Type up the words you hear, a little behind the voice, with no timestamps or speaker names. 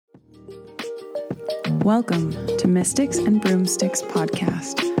Welcome to Mystics and Broomsticks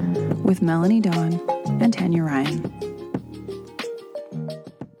podcast with Melanie Dawn and Tanya Ryan.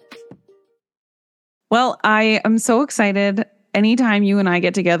 Well, I am so excited anytime you and I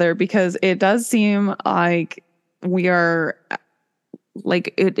get together because it does seem like we are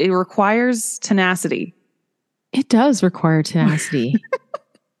like it requires tenacity. It does require tenacity.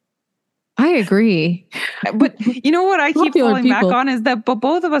 I agree. But you know what I keep falling back on is that but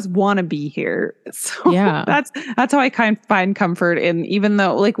both of us want to be here. So yeah, that's how I kind of find comfort in, even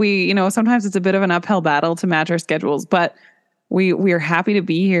though like we, sometimes it's a bit of an uphill battle to match our schedules, but we are happy to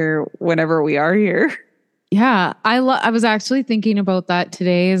be here whenever we are here. Yeah, I was actually thinking about that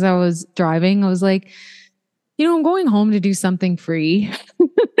today as I was driving. I was like, I'm going home to do something free.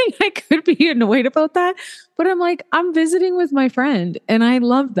 I could be annoyed about that, but I'm like, I'm visiting with my friend and I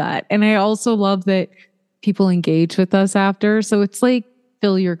love that. And I also love that people engage with us after. So it's like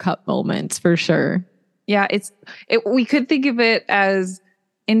fill your cup moments for sure. Yeah, we could think of it as,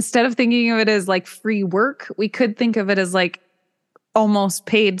 instead of thinking of it as like free work, we could think of it as like almost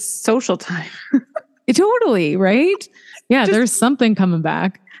paid social time. Totally, right? Yeah, there's something coming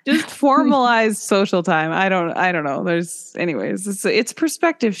back. Just formalized social time. I don't know. It's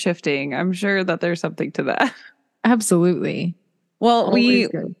perspective shifting. I'm sure that there's something to that. Absolutely. Well, we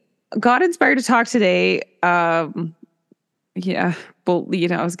got inspired to talk today. I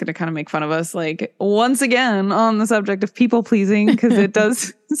was going to kind of make fun of us, like once again on the subject of people pleasing, because it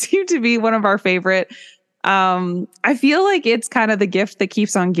does seem to be one of our favorite. I feel like it's kind of the gift that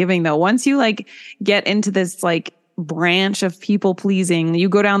keeps on giving though. Once you like get into this like branch of people pleasing, you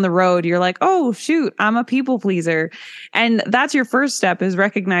go down the road, you're like, oh shoot, I'm a people pleaser. And that's your first step, is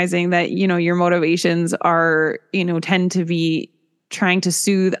recognizing that, your motivations are, tend to be trying to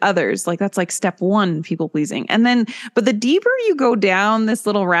soothe others. Like that's like step one, people pleasing. And then, but the deeper you go down this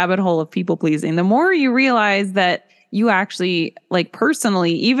little rabbit hole of people pleasing, the more you realize that you actually, like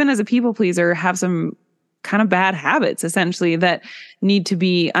personally, even as a people pleaser, have some kind of bad habits essentially that need to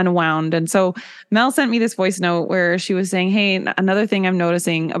be unwound. And so Mel sent me this voice note where she was saying, hey, another thing I'm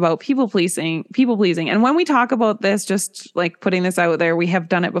noticing about people pleasing. And when we talk about this, just like putting this out there, we have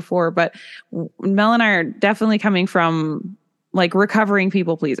done it before, but Mel and I are definitely coming from like recovering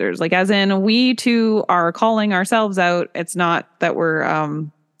people pleasers. Like as in we too are calling ourselves out. It's not that we're,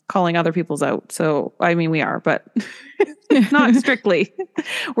 calling other people's out. So, I mean, we are, but not strictly.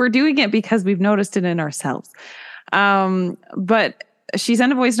 We're doing it because we've noticed it in ourselves. But she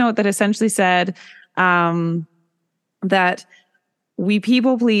sent a voice note that essentially said that we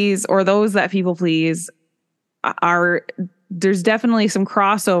people please, or those that people please there's definitely some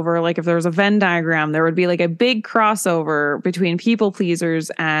crossover. Like if there was a Venn diagram, there would be like a big crossover between people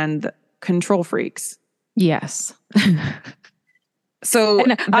pleasers and control freaks. Yes. So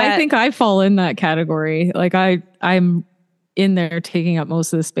I think I fall in that category. Like I'm in there taking up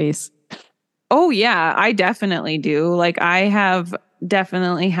most of the space. Oh yeah, I definitely do. Like I have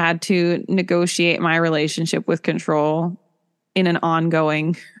definitely had to negotiate my relationship with control in an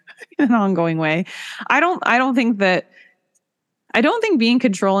ongoing way. I don't think being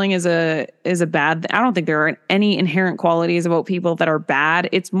controlling is a bad. I don't think there are any inherent qualities about people that are bad.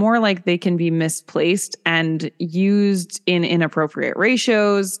 It's more like they can be misplaced and used in inappropriate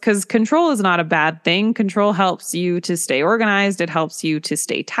ratios, because control is not a bad thing. Control helps you to stay organized. It helps you to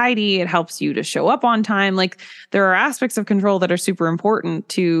stay tidy. It helps you to show up on time. Like there are aspects of control that are super important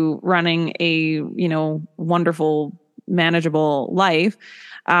to running a, wonderful, manageable life.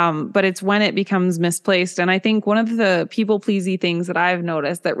 But it's when it becomes misplaced. And I think one of the people-pleasy things that I've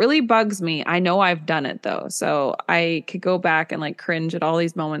noticed that really bugs me, I know I've done it though, so I could go back and like cringe at all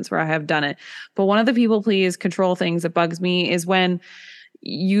these moments where I have done it. But one of the people-please control things that bugs me is when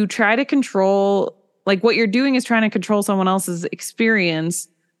you try to control, like what you're doing is trying to control someone else's experience,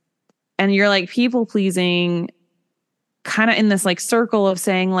 and you're like people-pleasing kind of in this like circle of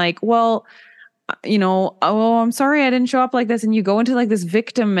saying like, well, oh, I'm sorry I didn't show up like this. And you go into like this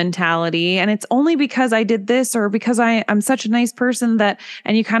victim mentality, and it's only because I did this or because I'm such a nice person that,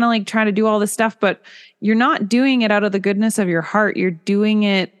 and you kind of like try to do all this stuff, but you're not doing it out of the goodness of your heart. You're doing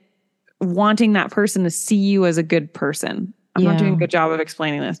it wanting that person to see you as a good person. I'm not doing a good job of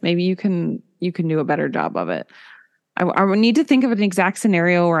explaining this. Maybe you can do a better job of it. I would need to think of an exact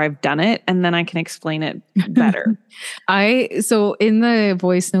scenario where I've done it, and then I can explain it better. So in the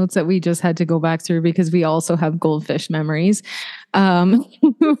voice notes that we just had to go back through, because we also have goldfish memories,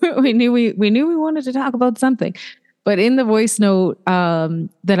 we knew we wanted to talk about something. But in the voice note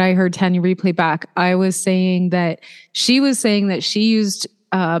that I heard Tanya replay back, I was saying that she was saying that she used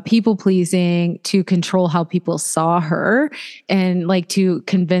people pleasing to control how people saw her and like to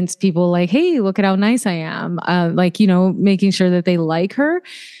convince people like, hey, look at how nice I am. Like, making sure that they like her.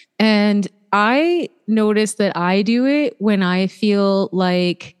 And I notice that I do it when I feel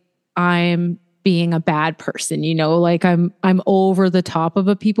like I'm being a bad person, like I'm over the top of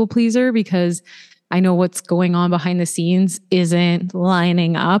a people pleaser because I know what's going on behind the scenes isn't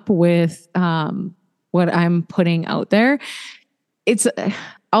lining up with what I'm putting out there. It's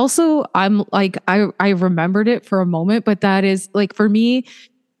also, I'm like, I remembered it for a moment, but that is like for me,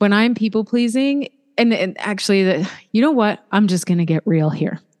 when I'm people pleasing, and actually, you know what? I'm just going to get real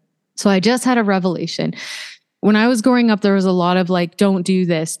here. So I just had a revelation. When I was growing up, there was a lot of like, don't do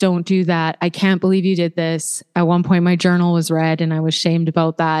this, don't do that. I can't believe you did this. At one point, my journal was read and I was shamed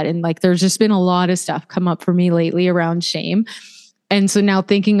about that. And like, there's just been a lot of stuff come up for me lately around shame. And so now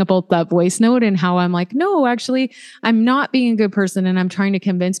thinking about that voice note and how I'm like, no, actually, I'm not being a good person and I'm trying to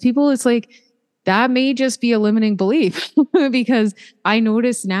convince people. It's like, that may just be a limiting belief because I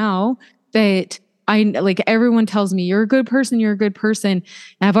notice now that I like everyone tells me you're a good person, you're a good person.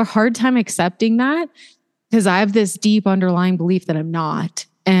 I have a hard time accepting that because I have this deep underlying belief that I'm not.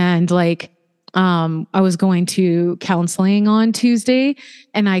 And like, I was going to counseling on Tuesday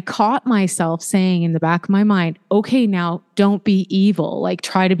and I caught myself saying in the back of my mind, okay, now don't be evil. Like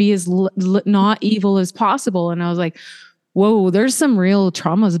try to be as not evil as possible. And I was like, whoa, there's some real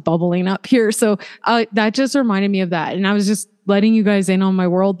traumas bubbling up here. So that just reminded me of that. And I was just letting you guys in on my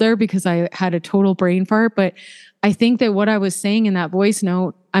world there because I had a total brain fart. But I think that what I was saying in that voice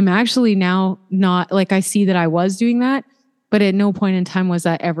note, I'm actually now not like I see that I was doing that. But at no point in time was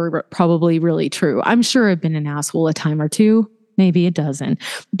that ever probably really true. I'm sure I've been an asshole a time or two, maybe a dozen,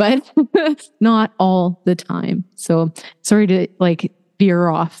 but not all the time. So sorry to like veer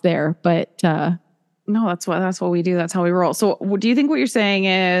off there, but no, that's what we do. That's how we roll. So do you think what you're saying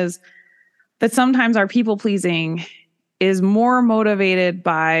is that sometimes our people pleasing is more motivated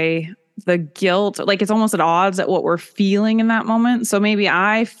by the guilt? Like it's almost at odds at what we're feeling in that moment. So maybe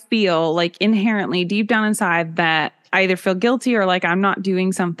I feel like inherently deep down inside that I either feel guilty or like I'm not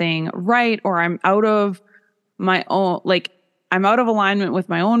doing something right, or I'm out of my own, like I'm out of alignment with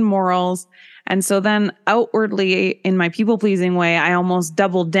my own morals. And so then outwardly in my people pleasing way, I almost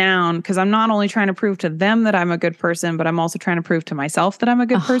double down because I'm not only trying to prove to them that I'm a good person, but I'm also trying to prove to myself that I'm a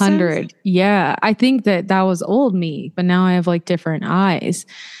good person. 100. Yeah. I think that was old me, but now I have like different eyes.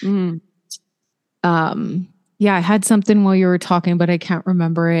 Yeah, I had something while you were talking, but I can't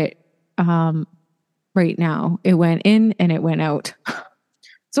remember it. Right now. It went in and it went out.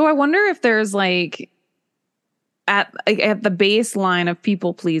 So I wonder if there's like at the baseline of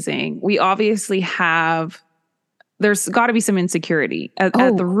people pleasing, we obviously have, there's got to be some insecurity at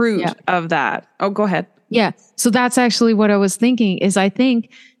the root of that. Oh, go ahead. Yeah. So that's actually what I was thinking is I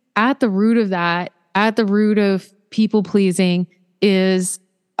think at the root of that, at the root of people pleasing is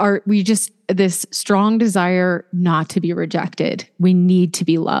this strong desire not to be rejected. We need to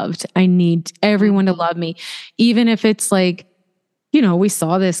be loved. I need everyone to love me. Even if it's like, we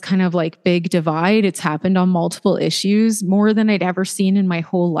saw this kind of like big divide. It's happened on multiple issues more than I'd ever seen in my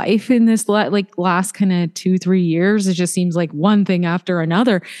whole life in this last kind of 2-3 years. It just seems like one thing after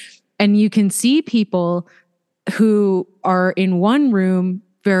another. And you can see people who are in one room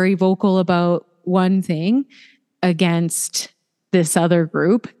very vocal about one thing against this other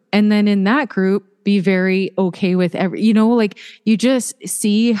group. And then in that group, be very okay with like you just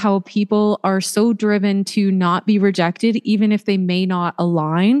see how people are so driven to not be rejected, even if they may not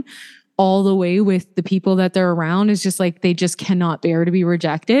align all the way with the people that they're around. Is just like, they just cannot bear to be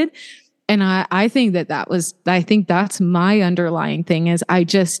rejected. And I think I think that's my underlying thing is I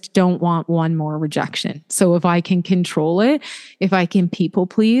just don't want one more rejection. So if I can control it, if I can people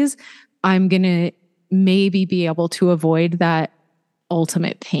please, I'm going to maybe be able to avoid that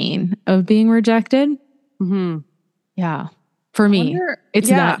ultimate pain of being rejected. Mm-hmm. Yeah. For me, it's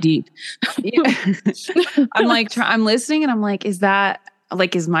that deep. I'm like, I'm listening and I'm like, is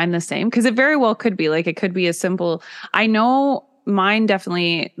mine the same? Because it very well could be like, it could be as simple. I know mine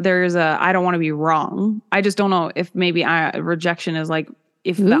definitely, there's I don't want to be wrong. I just don't know if maybe rejection is like,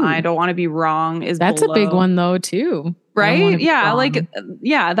 if the I don't want to be wrong is that's below. A big one though too. Right? Yeah. Like,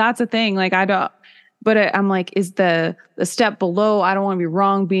 yeah, that's a thing. Like but I'm like, is the step below, I don't want to be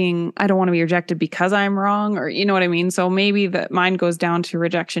wrong, I don't want to be rejected because I'm wrong, or you know what I mean? So maybe that mine goes down to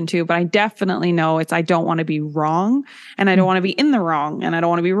rejection too, but I definitely know I don't want to be wrong and I don't want to be in the wrong and I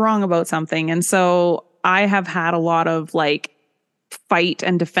don't want to be wrong about something. And so I have had a lot of like fight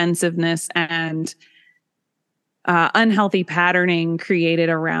and defensiveness and unhealthy patterning created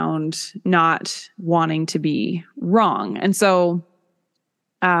around not wanting to be wrong. And so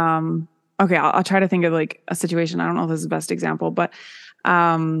Okay, I'll try to think of like a situation. I don't know if this is the best example, but I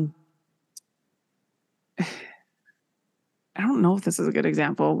don't know if this is a good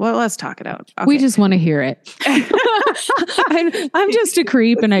example. Well, let's talk it out. Okay. We just want to hear it. I'm just a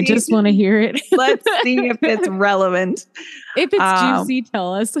creep and I just want to hear it. Let's see if it's relevant. If it's juicy,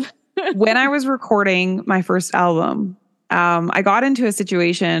 tell us. When I was recording my first album, I got into a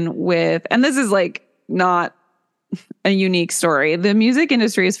situation with, and this is like not a unique story. The music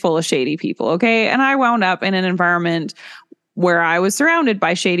industry is full of shady people. Okay. And I wound up in an environment where I was surrounded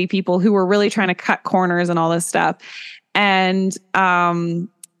by shady people who were really trying to cut corners and all this stuff. And a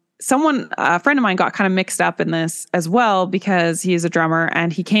friend of mine got kind of mixed up in this as well because he's a drummer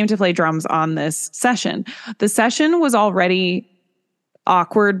and he came to play drums on this session. The session was already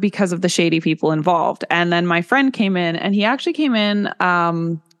awkward because of the shady people involved. And then my friend came in and he actually came in.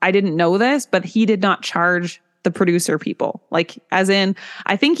 I didn't know this, but he did not charge the producer people. Like, as in,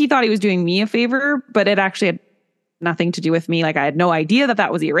 I think he thought he was doing me a favor, but it actually had nothing to do with me. Like, I had no idea that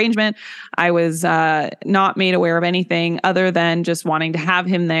that was the arrangement. I was not made aware of anything other than just wanting to have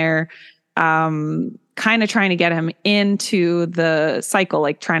him there, kind of trying to get him into the cycle,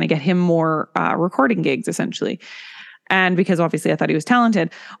 like trying to get him more recording gigs, essentially. And because obviously I thought he was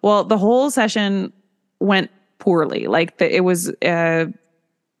talented. Well, the whole session went poorly. Like, it was...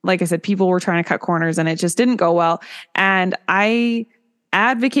 like I said, people were trying to cut corners and it just didn't go well. And I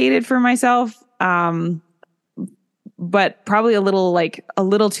advocated for myself, but probably a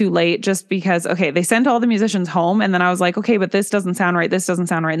little too late, just because, okay, they sent all the musicians home and then I was like, okay, but this doesn't sound right. This doesn't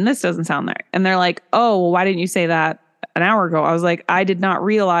sound right. And this doesn't sound right. And they're like, oh, well, why didn't you say that an hour ago? I was like, I did not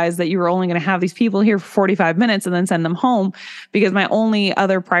realize that you were only going to have these people here for 45 minutes and then send them home, because my only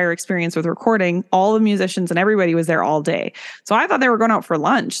other prior experience with recording, all the musicians and everybody was there all day. So I thought they were going out for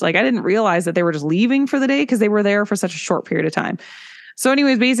lunch. Like, I didn't realize that they were just leaving for the day because they were there for such a short period of time. So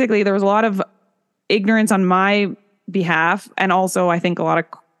anyways, basically there was a lot of ignorance on my behalf. And also I think a lot of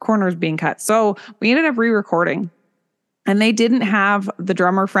corners being cut. So we ended up re-recording. And they didn't have the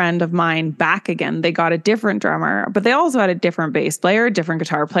drummer friend of mine back again. They got a different drummer, but they also had a different bass player, a different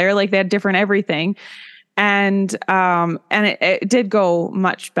guitar player. Like, they had different everything. And it did go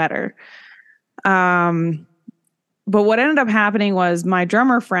much better. But what ended up happening was my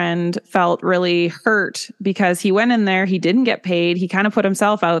drummer friend felt really hurt because he went in there, he didn't get paid. He kind of put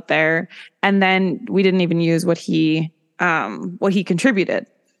himself out there. And then we didn't even use what he contributed.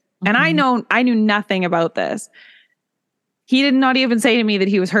 Mm-hmm. And I knew nothing about this. He did not even say to me that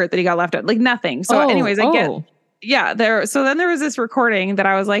he was hurt, that he got left out, like nothing. So anyways, so then there was this recording that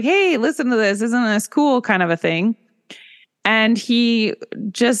I was like, hey, listen to this. Isn't this cool? Kind of a thing. And he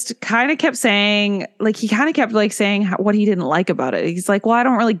just kind of kept saying, what he didn't like about it. He's like, well, I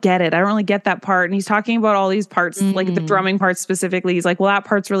don't really get it. I don't really get that part. And he's talking about all these parts, like the drumming parts specifically. He's like, well, that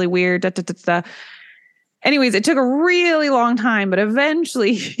part's really weird. Da, da, da, da. Anyways, it took a really long time, but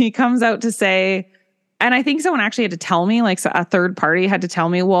eventually he comes out to say, and I think someone actually had to tell me, like a third party had to tell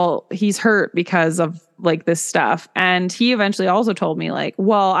me, well, he's hurt because of like this stuff. And he eventually also told me, like,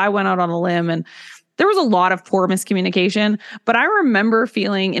 well, I went out on a limb and there was a lot of poor miscommunication. But I remember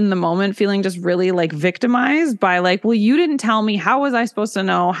feeling just really like victimized by like, well, you didn't tell me. How was I supposed to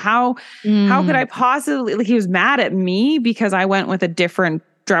know? How could I possibly, like, he was mad at me because I went with a different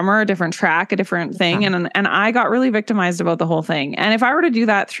drummer, a different track, a different thing. Yeah. And I got really victimized about the whole thing. And if I were to do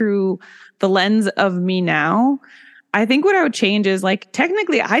that through the lens of me now, I think what I would change is, like,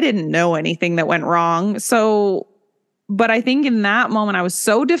 technically I didn't know anything that went wrong. So, but I think in that moment I was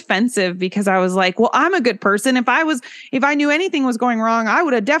so defensive because I was like, well, I'm a good person. If I knew anything was going wrong, I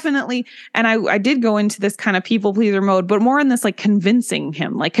would have definitely, and I did go into this kind of people pleaser mode, but more in this like convincing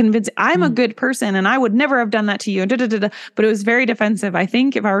him, I'm a good person and I would never have done that to you. But it was very defensive. I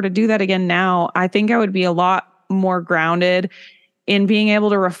think if I were to do that again now, I think I would be a lot more grounded in being able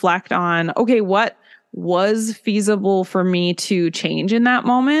to reflect on, okay, what was feasible for me to change in that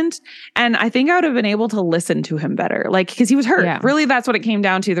moment. And I think I would have been able to listen to him better. Like, because he was hurt. Yeah. Really, that's what it came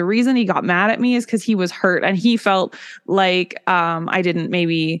down to. The reason he got mad at me is because he was hurt and he felt like I didn't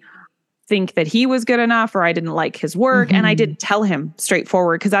maybe think that he was good enough, or I didn't like his work. Mm-hmm. And I didn't tell him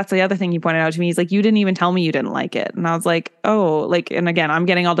straightforward, because that's the other thing he pointed out to me. He's like, you didn't even tell me you didn't like it. And I was like, oh, like, and again, I'm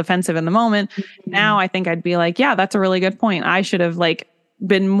getting all defensive in the moment. Mm-hmm. Now I think I'd be like, yeah, that's a really good point. I should have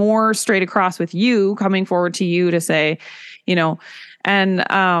been more straight across with you, coming forward to you to say, and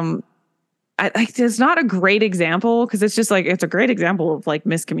it's not a great example, because it's just like, it's a great example of like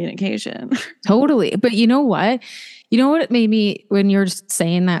miscommunication. Totally. But you know what? You know what it made me, when you're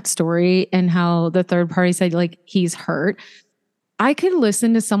saying that story and how the third party said like he's hurt, I could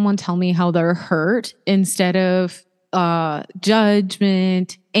listen to someone tell me how they're hurt instead of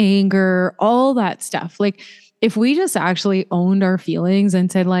judgment, anger, all that stuff. Like if we just actually owned our feelings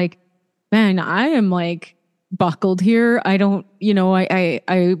and said like, man, I am like buckled here. I don't,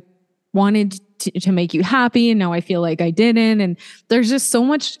 I wanted to make you happy and now I feel like I didn't. And there's just so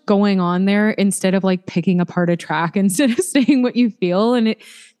much going on there instead of like picking apart a track instead of saying what you feel. And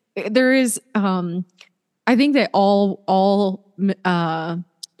there is, I think that all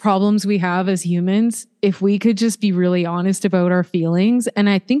problems we have as humans, if we could just be really honest about our feelings. And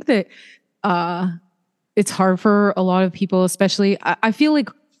I think that it's hard for a lot of people, especially, I feel like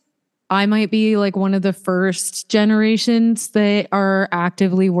I might be like one of the first generations that are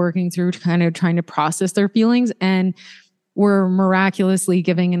actively working through kind of trying to process their feelings, and were miraculously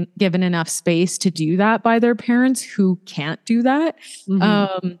given enough space to do that by their parents who can't do that.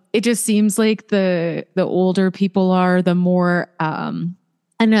 Mm-hmm. It just seems like the older people are, the more and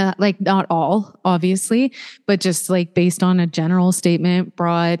like not all, obviously, but just like based on a general statement,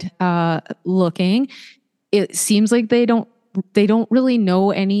 broad looking, it seems like they don't really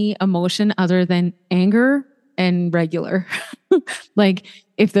know any emotion other than anger and regular. Like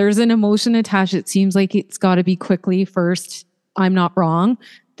if there's an emotion attached, it seems like it's got to be quickly first, I'm not wrong,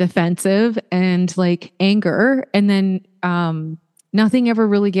 defensive, and like anger. And then nothing ever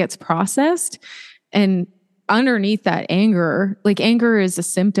really gets processed. And underneath that anger, like anger is a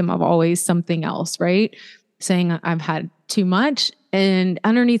symptom of always something else, right? Saying I've had too much. And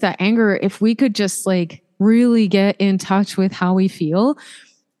underneath that anger, if we could just like really get in touch with how we feel,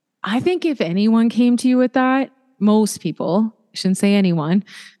 I think if anyone came to you with that, most people, I shouldn't say anyone,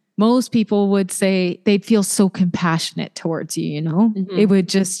 most people would say they'd feel so compassionate towards you, you know? Mm-hmm. It would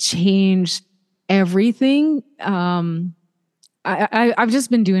just change everything. I've just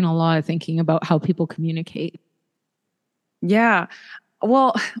been doing a lot of thinking about how people communicate. Yeah.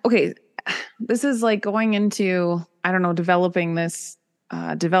 Well, okay. This is like going into, I don't know, developing,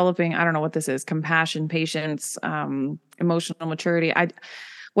 I don't know what this is, compassion, patience, emotional maturity.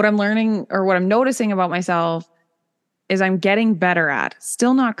 What I'm learning or what I'm noticing about myself is I'm getting better at,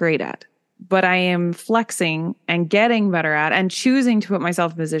 still not great at, but I am flexing and getting better at and choosing to put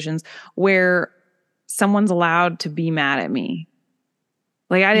myself in positions where someone's allowed to be mad at me.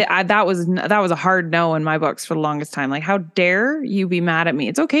 Like that was a hard no in my books for the longest time. Like, how dare you be mad at me?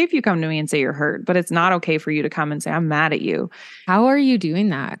 It's okay if you come to me and say you're hurt, but it's not okay for you to come and say I'm mad at you. How are you doing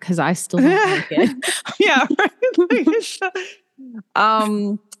that? Because I still don't like it. Yeah. Right?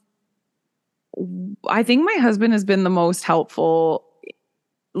 I think my husband has been the most helpful,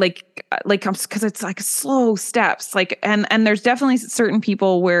 like, because it's like slow steps, like, and there's definitely certain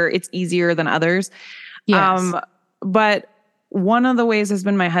people where it's easier than others. Yes. But one of the ways has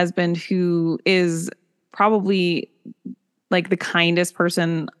been my husband, who is probably like the kindest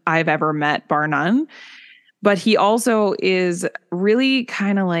person I've ever met, bar none. But he also is really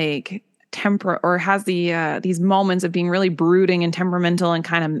kind of like or has these moments of being really brooding and temperamental and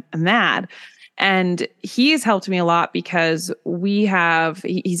kind of mad. And he has helped me a lot because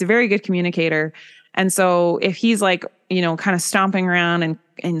he's a very good communicator. And so if he's like, kind of stomping around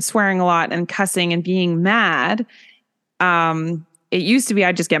and swearing a lot and cussing and being mad, it used to be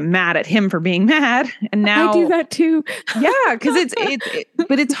I'd just get mad at him for being mad, and now I do that too. Yeah, because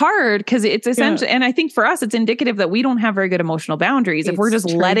but it's hard because it's essentially, and I think for us it's indicative that we don't have very good emotional boundaries. If we're just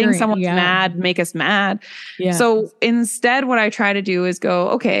letting someone's mad make us mad. Yeah. So instead, what I try to do is go,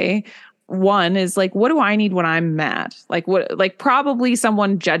 okay, one is like, what do I need when I'm mad? Like probably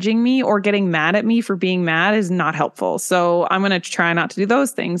someone judging me or getting mad at me for being mad is not helpful. So I'm going to try not to do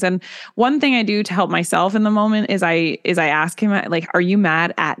those things. And one thing I do to help myself in the moment is I ask him, like, are you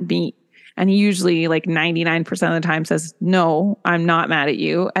mad at me? And he usually like 99% of the time says, no, I'm not mad at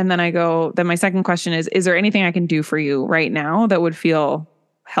you. And then then my second question is there anything I can do for you right now that would feel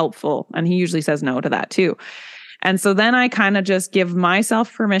helpful? And he usually says no to that too. And so then I kind of just give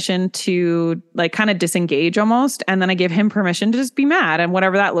myself permission to like kind of disengage almost. And then I give him permission to just be mad. And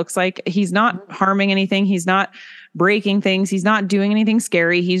whatever that looks like, he's not harming anything. He's not breaking things. He's not doing anything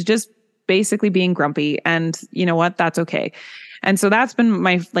scary. He's just basically being grumpy. And you know what? That's okay. And so that's been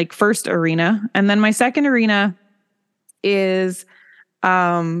my like first arena. And then my second arena is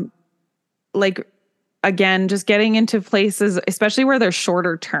like, again, just getting into places, especially where they're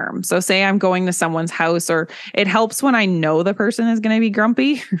shorter term. So say I'm going to someone's house, or it helps when I know the person is going to be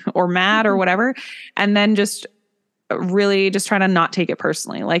grumpy or mad or whatever. And then just really just try to not take it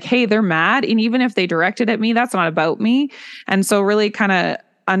personally. Like, hey, they're mad. And even if they directed at me, that's not about me. And so really kind of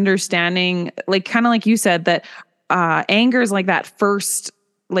understanding, like, kind of like you said, that anger is like that first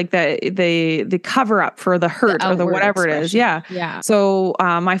like the cover up for the hurt or the whatever it is. Yeah. Yeah. So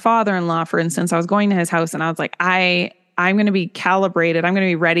my father-in-law, for instance, I was going to his house and I was like, I'm going to be calibrated. I'm going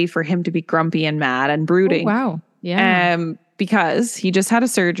to be ready for him to be grumpy and mad and brooding. Oh, wow. Yeah. Because he just had a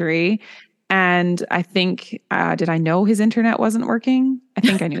surgery. And I think, did I know his internet wasn't working? I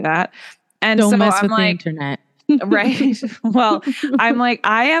think I knew that. And Don't so mess I'm with the like, internet. right. Well, I'm like,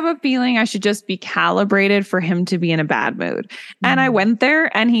 I have a feeling I should just be calibrated for him to be in a bad mood. And I went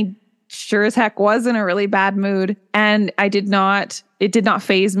there and he sure as heck was in a really bad mood. And it did not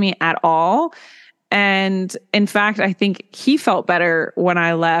faze me at all. And in fact, I think he felt better when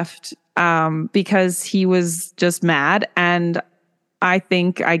I left, because he was just mad. And I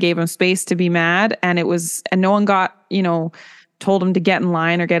think I gave him space to be mad, and no one got, told him to get in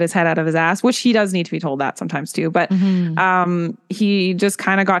line or get his head out of his ass, which he does need to be told that sometimes too. But he just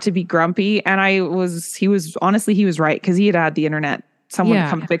kind of got to be grumpy. And he was right, because he had the internet. Someone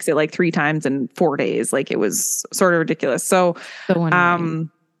come fix it like 3 times in 4 days. Like, it was sort of ridiculous. So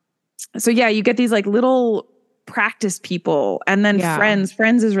yeah, you get these like little practice people, and then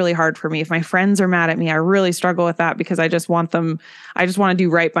friends is really hard for me. If my friends are mad at me, I really struggle with that, because I just want to do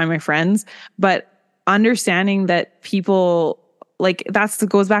right by my friends. But understanding that people, like,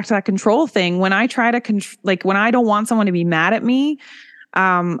 goes back to that control thing. When I try to when I don't want someone to be mad at me,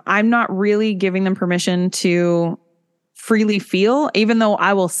 I'm not really giving them permission to freely feel, even though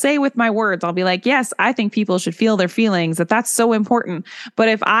I will say with my words, I'll be like, yes, I think people should feel their feelings, that's so important. But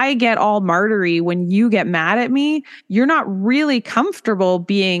if I get all martyry when you get mad at me, you're not really comfortable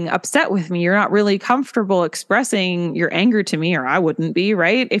being upset with me. You're not really comfortable expressing your anger to me, or I wouldn't be,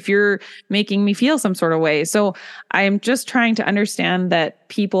 right? If you're making me feel some sort of way. So I am just trying to understand that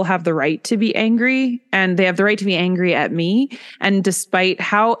people have the right to be angry, and they have the right to be angry at me. And despite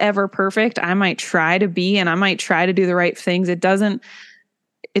however perfect I might try to be, and I might try to do the right things, it doesn't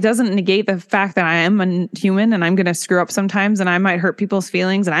negate the fact that I am a human, and I'm going to screw up sometimes, and I might hurt people's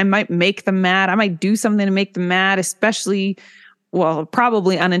feelings, and I might make them mad. I might do something to make them mad, especially,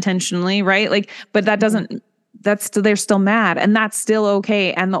 probably unintentionally, right? Like, but that doesn't, they're still mad, and that's still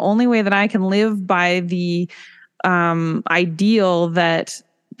okay. And the only way that I can live by the ideal that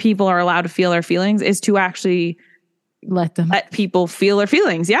people are allowed to feel their feelings is to actually let people feel their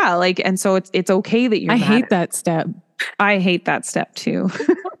feelings. Yeah. Like, and so it's okay that you're I mad. hate that step. I hate that step too.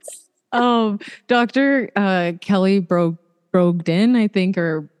 Dr. Kelly Brogden, I think,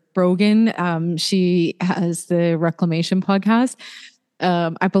 or Brogan, she has the Reclamation podcast.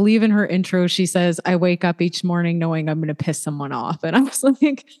 I believe in her intro, she says, I wake up each morning knowing I'm going to piss someone off. And I was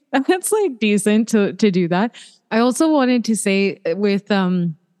like, that's like decent to do that. I also wanted to say with,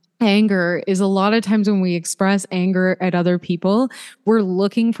 anger is a lot of times when we express anger at other people, we're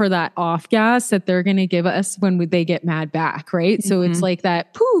looking for that off gas that they're going to give us when they get mad back, right? So it's like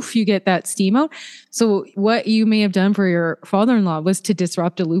that poof, you get that steam out. So what you may have done for your father-in-law was to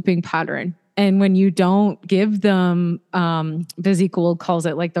disrupt a looping pattern. And when you don't give them, Busy Cool calls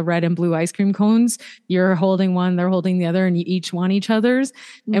it like the red and blue ice cream cones, you're holding one, they're holding the other, and you each want each other's.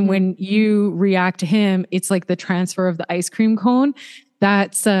 And when you react to him, it's like the transfer of the ice cream cone.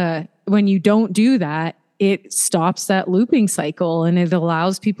 That's when you don't do that, it stops that looping cycle, and it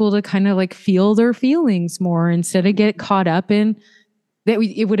allows people to kind of like feel their feelings more instead of get caught up in that.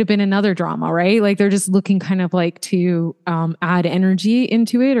 It would have been another drama, right? Like they're just looking kind of like to add energy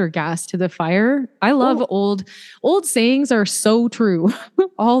into it or gas to the fire. I love old sayings are so true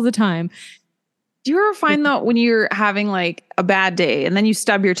all the time. Do you ever find that when you're having like a bad day and then you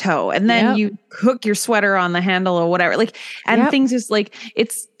stub your toe and then you hook your sweater on the handle or whatever, like, and things just like,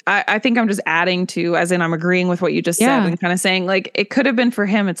 I think I'm just adding to, as in I'm agreeing with what you just said and kind of saying like, it could have been for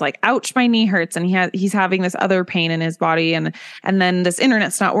him. It's like, ouch, my knee hurts. And he's having this other pain in his body. And then this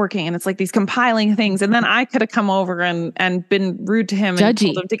internet's not working. And it's like these compiling things. And then I could have come over and been rude to him and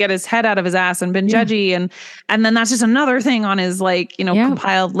told him to get his head out of his ass and been judgy. And then that's just another thing on his like,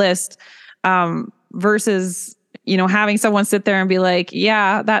 compiled list. Versus, having someone sit there and be like,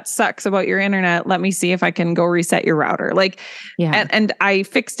 yeah, that sucks about your internet. Let me see if I can go reset your router. Like, and I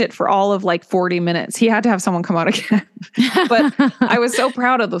fixed it for all of like 40 minutes. He had to have someone come out again. But I was so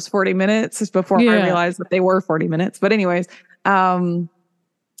proud of those 40 minutes before I realized that they were 40 minutes. But anyways, but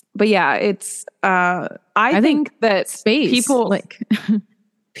yeah, it's, I think that space, people, like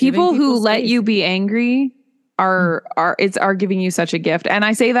people who let you be angry are giving you such a gift. And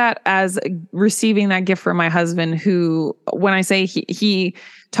I say that as receiving that gift from my husband, who, when I say he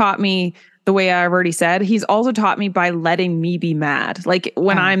taught me the way I've already said, he's also taught me by letting me be mad. Like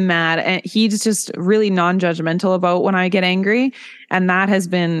when I'm mad, and he's just really non-judgmental about when I get angry. And that has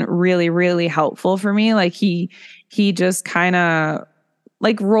been really, really helpful for me. Like he just kind of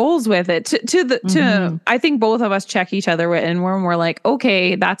like rolls with it to I think both of us check each other and when we're like,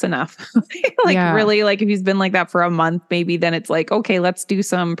 okay, that's enough. Like really, like if he's been like that for a month, maybe then it's like, okay, let's do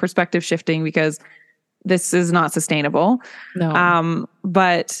some perspective shifting because this is not sustainable. No.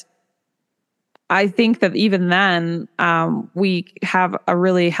 But I think that even then, we have a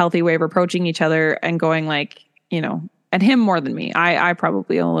really healthy way of approaching each other and going like, and him more than me. I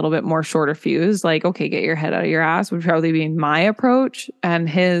probably am a little bit more shorter fuse. Like, okay, get your head out of your ass would probably be my approach. And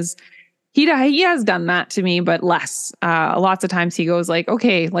he has done that to me, but less. Lots of times he goes like,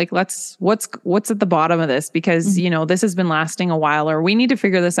 okay, like what's at the bottom of this? Because, this has been lasting a while, or we need to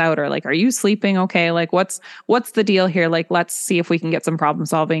figure this out, or like, are you sleeping? Okay. Like what's the deal here? Like, let's see if we can get some problem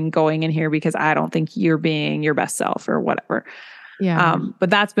solving going in here because I don't think you're being your best self or whatever. Yeah.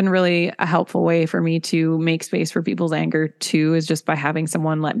 But that's been really a helpful way for me to make space for people's anger too, is just by having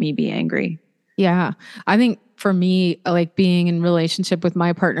someone let me be angry. Yeah. I think for me, like being in relationship with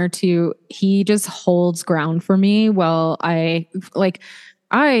my partner too, he just holds ground for me. Well, I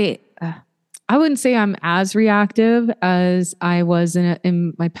wouldn't say I'm as reactive as I was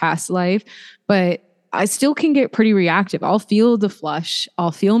in my past life, but I still can get pretty reactive. I'll feel the flush.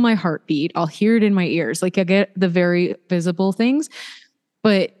 I'll feel my heartbeat. I'll hear it in my ears. Like I get the very visible things,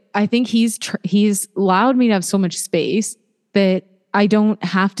 but I think he's allowed me to have so much space that I don't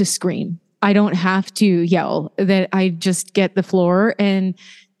have to scream. I don't have to yell, that I just get the floor and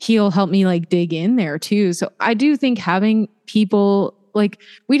he'll help me like dig in there too. So I do think having people, like,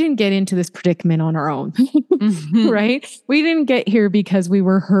 we didn't get into this predicament on our own, right? We didn't get here because we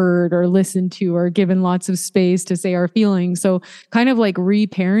were heard or listened to or given lots of space to say our feelings. So kind of like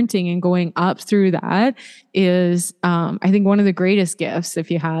reparenting and going up through that is, I think, one of the greatest gifts if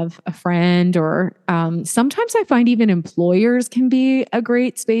you have a friend or sometimes I find even employers can be a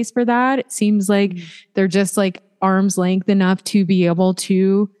great space for that. It seems like they're just like arm's length enough to be able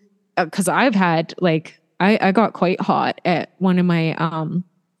to, because I've had like, I got quite hot at one of my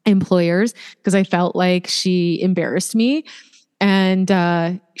employers because I felt like she embarrassed me.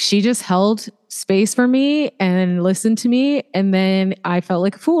 And she just held space for me and listened to me. And then I felt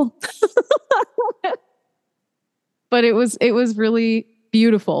like a fool. But it was really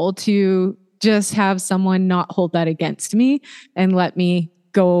beautiful to just have someone not hold that against me and let me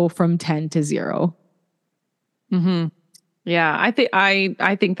go from 10 to 0. Mm-hmm. Yeah, I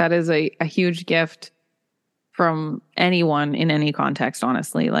think that is a huge gift from anyone in any context,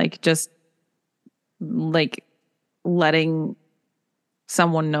 honestly. Like just like letting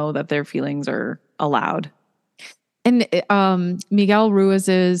someone know that their feelings are allowed. And Miguel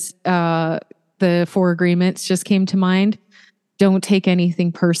Ruiz's the 4 agreements just came to mind. Don't take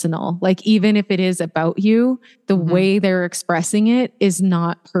anything personal. Like even if it is about you, the way they're expressing it is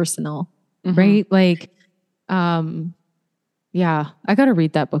not personal, right? Like, yeah, I got to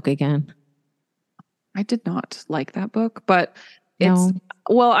read that book again. I did not like that book, but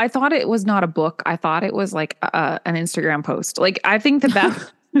well, I thought it was not a book. I thought it was like an Instagram post. Like, I think that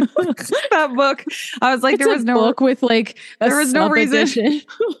that book, I was like, there was no book with like, there was no reason.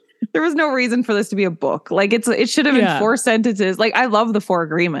 There was no reason for this to be a book. Like it should have been 4 sentences. Like I love the 4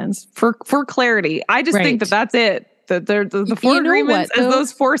 agreements for clarity. I just think that that's it. The 4 agreements as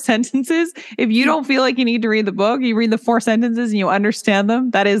those 4 sentences. If you don't feel like you need to read the book, you read the 4 sentences and you understand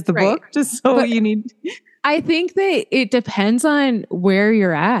them. That is the book. Just so you need. I think that it depends on where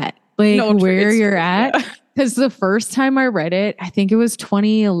you're at, like where you're at. Because the first time I read it, I think it was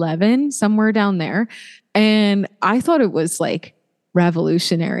 2011, somewhere down there. And I thought it was like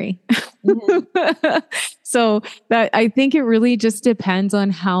revolutionary. So that I think it really just depends on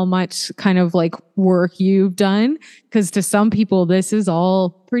how much kind of like work you've done. Because to some people, this is all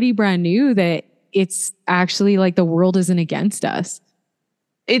pretty brand new, that it's actually like the world isn't against us.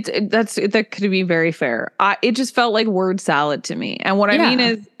 That could be very fair. It just felt like word salad to me. And what I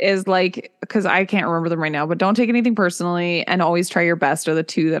mean is like, because I can't remember them right now, but don't take anything personally and always try your best are the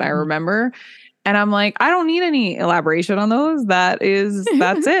 2 that I remember. And I'm like, I don't need any elaboration on those. That's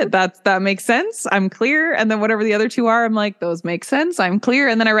it. That makes sense. I'm clear. And then whatever the other 2 are, I'm like, those make sense. I'm clear.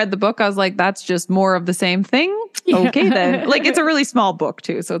 And then I read the book. I was like, that's just more of the same thing. Okay, then. Like it's a really small book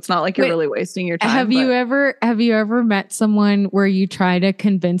too. So it's not like you're really wasting your time. Have you ever met someone where you try to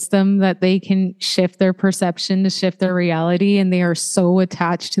convince them that they can shift their perception to shift their reality and they are so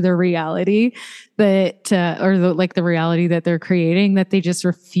attached to their reality that, the reality that they're creating, that they just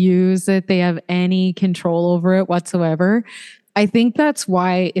refuse that they have any control over it whatsoever? I think that's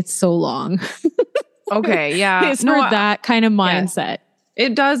why it's so long. Okay. Yeah. It's for that kind of mindset.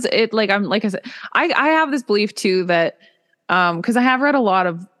 It does. Like I said, I have this belief too that, cause I have read a lot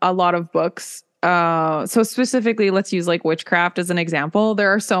of books so specifically, let's use like witchcraft as an example.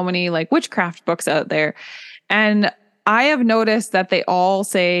 There are so many like witchcraft books out there. And I have noticed that they all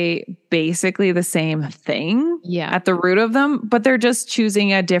say basically the same thing at the root of them, but they're just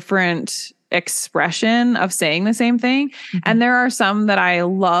choosing a different expression of saying the same thing. Mm-hmm. And there are some that I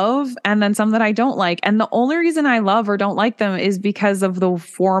love and then some that I don't like. And the only reason I love or don't like them is because of the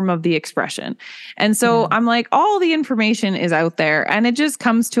form of the expression. And so I'm like, all the information is out there and it just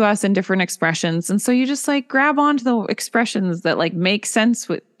comes to us in different expressions. And so you just like grab onto the expressions that like make sense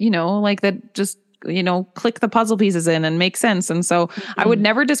with, like that just click the puzzle pieces in and make sense. And so I would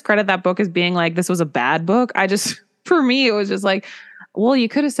never discredit that book as being like, this was a bad book. For me, it was just like, well, you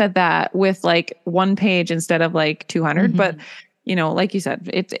could have said that with like one page instead of like 200. But, like you said,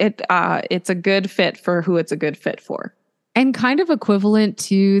 it's a good fit for who it's a good fit for. And kind of equivalent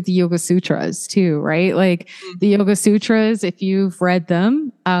to the Yoga Sutras too, right? Like the Yoga Sutras, if you've read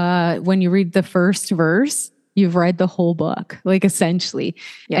them, when you read the first verse, you've read the whole book, like essentially.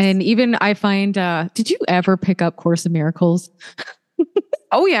 Yes. And even I find, did you ever pick up Course in Miracles?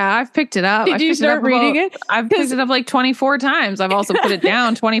 Oh yeah, I've picked it up. Did you start reading it? I've picked it up like 24 times. I've also put it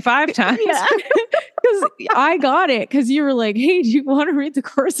down 25 times. Yeah, because I got it because you were like, hey, do you want to read the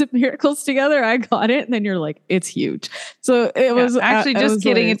Course in Miracles together? I got it. And then you're like, it's huge. So it was actually just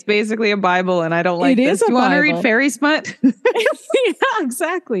kidding. Like, it's basically a Bible and I don't like this. Do you want to read Fairy Smut? Yeah,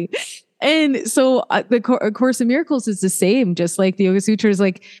 exactly. And so the Course in Miracles is the same, just like the Yoga Sutras.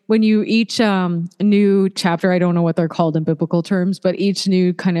 Like when you each new chapter, I don't know what they're called in biblical terms, but each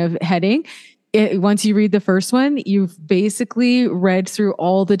new kind of heading, once you read the first one, you've basically read through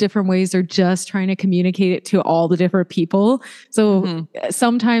all the different ways they're just trying to communicate it to all the different people. So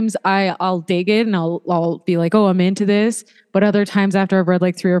sometimes I'll dig it and I'll be like, oh, I'm into this. But other times after I've read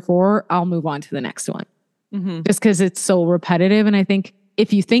like 3 or 4, I'll move on to the next one. Just because it's so repetitive. And I think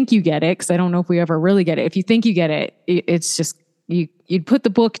if you think you get it, because I don't know if we ever really get it, if you think you get it, it's just, you'd put the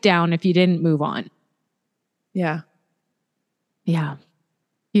book down if you didn't move on. Yeah. Yeah.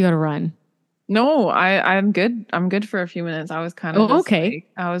 You got to run. No, I'm good. I'm good for a few minutes. I was kind of okay. Like,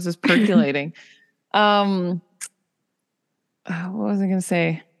 I was just percolating. What was I going to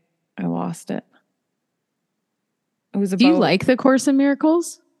say? I lost it. It was about. Do you like the Course in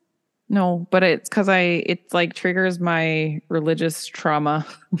Miracles? No, but it's because it like triggers my religious trauma.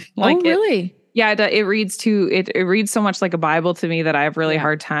 Like really? It reads it reads so much like a Bible to me that I have really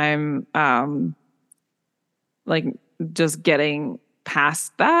hard time, like just getting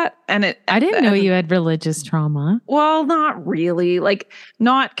past that. And I didn't know you had religious trauma. Well, not really, like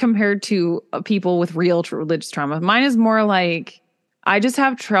not compared to people with real religious trauma. Mine is more like, I just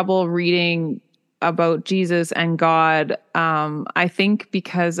have trouble reading about Jesus and God, I think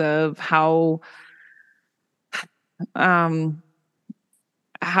because of how those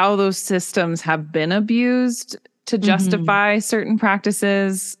systems have been abused to justify certain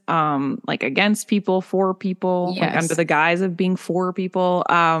practices, like against people, for people, like under the guise of being for people.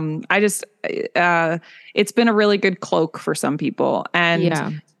 It's been a really good cloak for some people.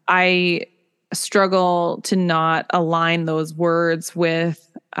 And I struggle to not align those words with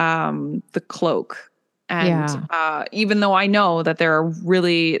the cloak. And even though I know that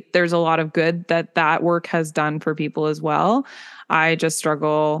there's a lot of good that work has done for people as well, I just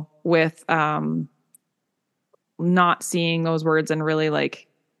struggle with not seeing those words and really like,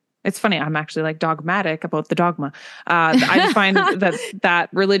 it's funny, I'm actually like dogmatic about the dogma. I just find that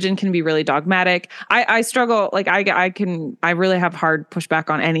religion can be really dogmatic. I struggle, like I really have hard pushback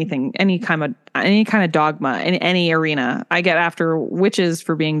on anything, any kind of dogma in any arena. I get after witches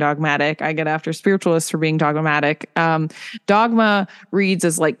for being dogmatic. I get after spiritualists for being dogmatic. Dogma reads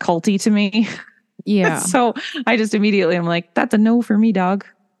as like culty to me. Yeah. So I just immediately am like, that's a no for me, dog.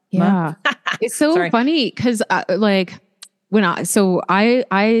 Yeah. It's so funny because like,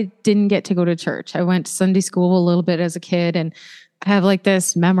 I didn't get to go to church. I went to Sunday school a little bit as a kid, and I have like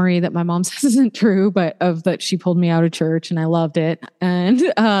this memory that my mom says isn't true, but of that she pulled me out of church and I loved it. And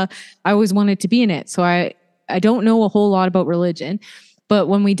I always wanted to be in it. So I don't know a whole lot about religion, but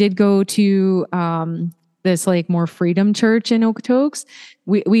when we did go to this like more freedom church in Okotoks,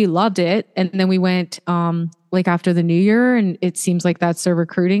 we loved it. And then we went like after the new year, and it seems like that's their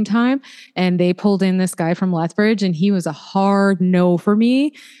recruiting time. And they pulled in this guy from Lethbridge, and he was a hard no for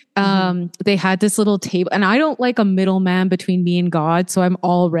me. They had this little table, and I don't like a middleman between me and God. So I'm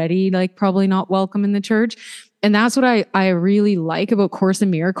already like probably not welcome in the church. And that's what I really like about Course in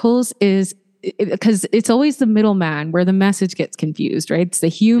Miracles is because it's always the middleman where the message gets confused, right? It's the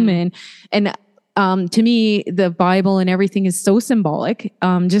human. And to me, the Bible and everything is so symbolic.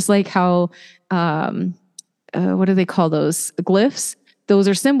 Just like how, what do they call those? Glyphs. those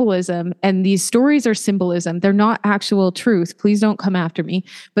are symbolism, and these stories are symbolism. They're not actual truth. Please don't come after me.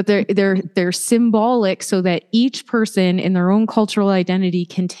 But they're symbolic so that each person in their own cultural identity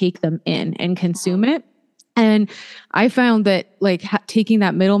can take them in and consume it. And I found that like taking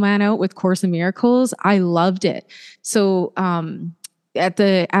that middleman out with Course in Miracles, I loved it. So at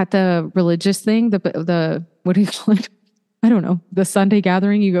the religious thing, the what do you call it? I don't know, the Sunday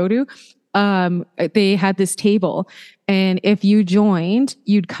gathering you go to, they had this table. And if you joined,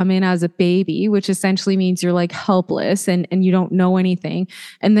 you'd come in as a baby, which essentially means you're like helpless and you don't know anything.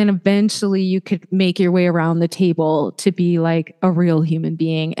 And then eventually you could make your way around the table to be like a real human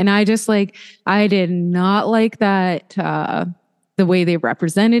being. And I just like, I did not like that, the way they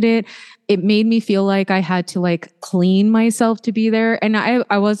represented it. It made me feel like I had to like clean myself to be there. And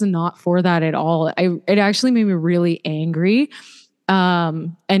I was not for that at all. It actually made me really angry.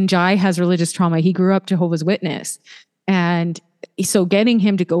 And Jai has religious trauma. He grew up Jehovah's Witness. And so getting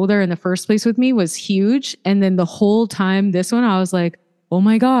him to go there in the first place with me was huge. And then the whole time, this one, I was like, oh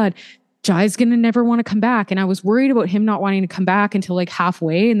my God, Jai's going to never want to come back. And I was worried about him not wanting to come back until like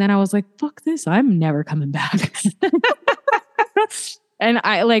halfway. And then I was like, fuck this, I'm never coming back. And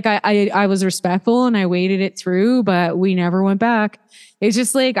I was respectful and I waited it through, but we never went back. It's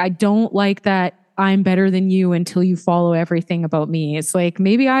just like, I don't like that I'm better than you until you follow everything about me. It's like,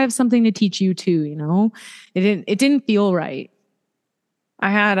 maybe I have something to teach you too, you know? It didn't feel right.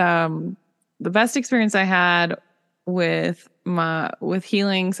 I had the best experience I had with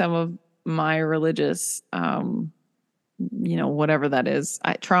healing some of my religious whatever that is.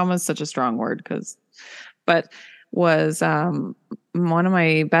 Trauma is such a strong word but was one of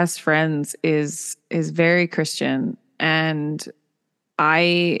my best friends is very Christian, and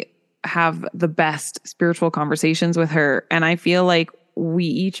I have the best spiritual conversations with her. And I feel like we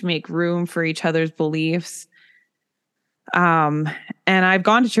each make room for each other's beliefs. And I've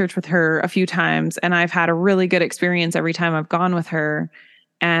gone to church with her a few times, and I've had a really good experience every time I've gone with her.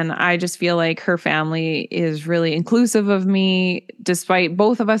 And I just feel like her family is really inclusive of me, despite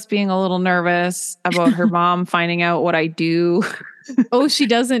both of us being a little nervous about her mom finding out what I do. Oh, she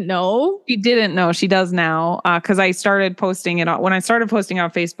doesn't know? She didn't know. She does now. Because I started posting it when I started posting on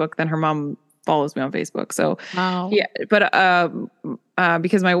Facebook, then her mom follows me on Facebook. So, wow. Yeah. But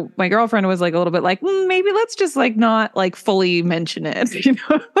because my girlfriend was like a little bit like, maybe let's just like not like fully mention it,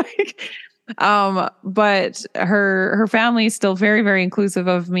 but her family is still very, very inclusive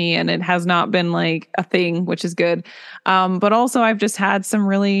of me, and it has not been like a thing, which is good. But also I've just had some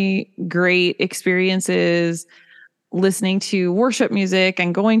really great experiences listening to worship music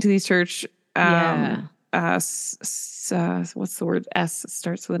and going to these church. What's the word? S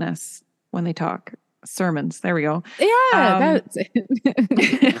starts with an S when they talk. Sermons. There we go. Yeah, that's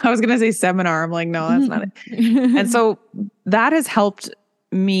it. I was going to say seminar. I'm like, no, that's not it. And so that has helped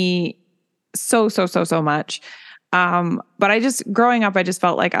me so much. But growing up, I just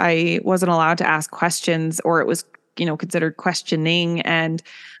felt like I wasn't allowed to ask questions, or it was, considered questioning. And,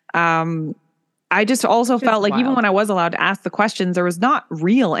 I just also felt like even when I was allowed to ask the questions, there was not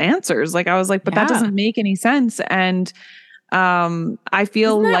real answers. Like I was like, but that doesn't make any sense. And, I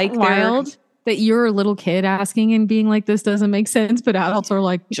feel like wild that you're a little kid asking and being like, this doesn't make sense. But adults are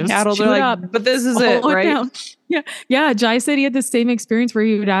like, just adults are like, up. But this is it, right? Down. Yeah. Yeah. Jai said he had the same experience where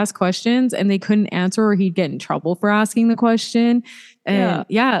he would ask questions and they couldn't answer, or he'd get in trouble for asking the question. And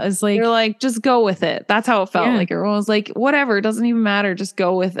it's like, you're like, just go with it. That's how it felt. Like everyone was like, whatever, it doesn't even matter. Just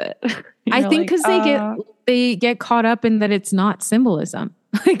go with it. I think because they get caught up in that it's not symbolism.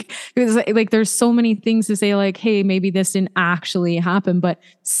 Like there's so many things to say, like, hey, maybe this didn't actually happen, but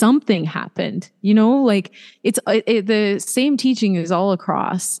something happened, like it's the same teaching is all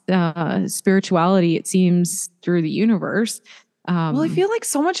across spirituality, it seems, through the universe. Well, I feel like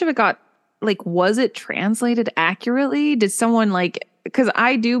so much of it got like, was it translated accurately? Did someone because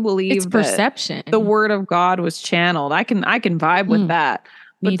I do believe it's perception. The word of God was channeled. I can vibe with that.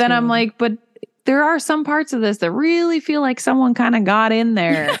 But then I'm like, but there are some parts of this that really feel like someone kind of got in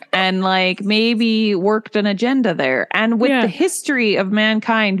there and like maybe worked an agenda there. And with the history of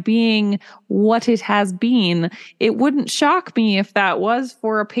mankind being what it has been, it wouldn't shock me if that was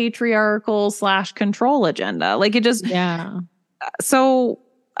for a patriarchal / control agenda. Like it just, so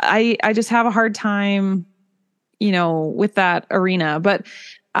I just have a hard time, with that arena, but it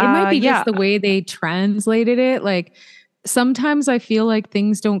might be just the way they translated it. Like, sometimes I feel like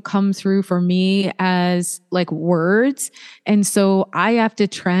things don't come through for me as like words. And so I have to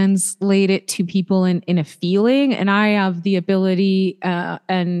translate it to people in a feeling. And I have the ability of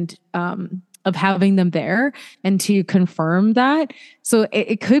having them there and to confirm that. So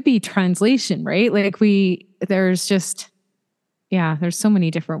it could be translation, right? Like there's just, yeah, there's so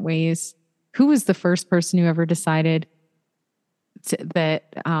many different ways. Who was the first person who ever decided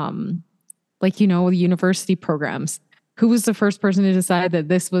that, like, university programs? Who was the first person to decide that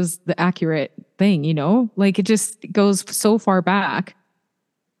this was the accurate thing? Like it just goes so far back.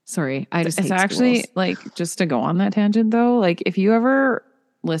 Sorry, I just it's hate actually schools. like, just to go on that tangent though, like if you ever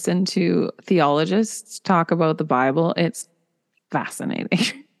listen to theologists talk about the Bible, it's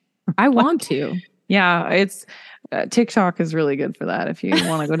fascinating. I want to. Yeah, it's TikTok is really good for that if you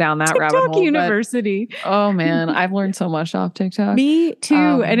want to go down that rabbit TikTok hole. University. Oh man, I've learned so much off TikTok. Me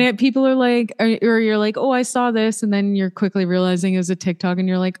too. And people are like, or you're like, oh, I saw this. And then you're quickly realizing it was a TikTok and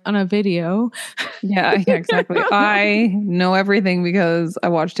you're like, on a video. Yeah, exactly. I know everything because I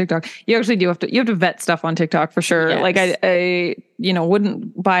watch TikTok. You actually do you have to vet stuff on TikTok for sure. Yes. Like I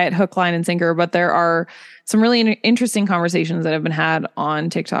wouldn't buy it hook, line, and sinker, but there are some really interesting conversations that have been had on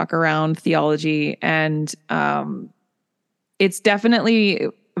TikTok around theology, and it's definitely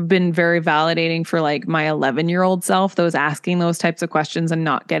been very validating for like my 11-year-old self, those asking those types of questions and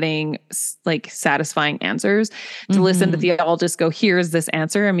not getting like satisfying answers, to listen to theologists go, here's this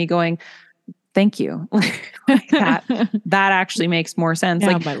answer, and me going, thank you. Like that actually makes more sense.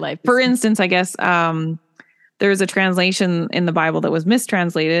 Yeah, like my life. For instance, I guess there's a translation in the Bible that was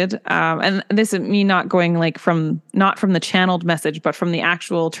mistranslated. And this is me not going like not from the channeled message, but from the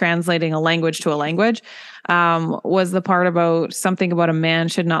actual translating a language to a language, was the part about something about a man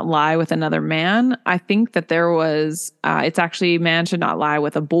should not lie with another man. I think that there was, it's actually man should not lie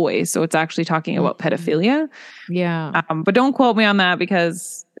with a boy. So it's actually talking about pedophilia. Yeah. But don't quote me on that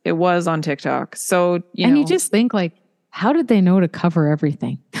because it was on TikTok. So, you just think like, how did they know to cover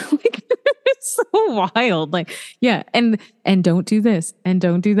everything? Like, it's so wild. Like, yeah. And don't do this and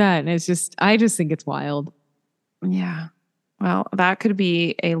don't do that. And I just think it's wild. Yeah. Well, that could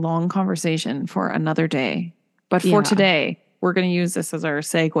be a long conversation for another day. But for today, we're going to use this as our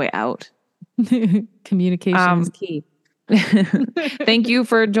segue out. Communication is key. Thank you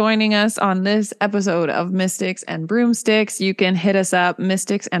for joining us on this episode of Mystics and Broomsticks. You can hit us up,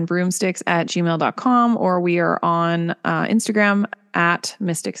 mysticsandbroomsticks@gmail.com, or we are on Instagram at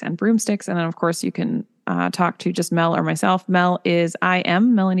Mystics and Broomsticks. And then, of course, you can talk to just Mel or myself. Mel is I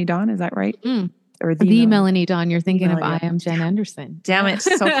am Melanie Dawn. Is that right? Or the Melanie Dawn. You're thinking of I am Jen Anderson. Damn it.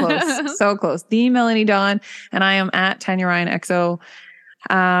 So close. So close. The Melanie Dawn. And I am at Tanya Ryan XO.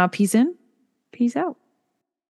 Peace in. Peace out.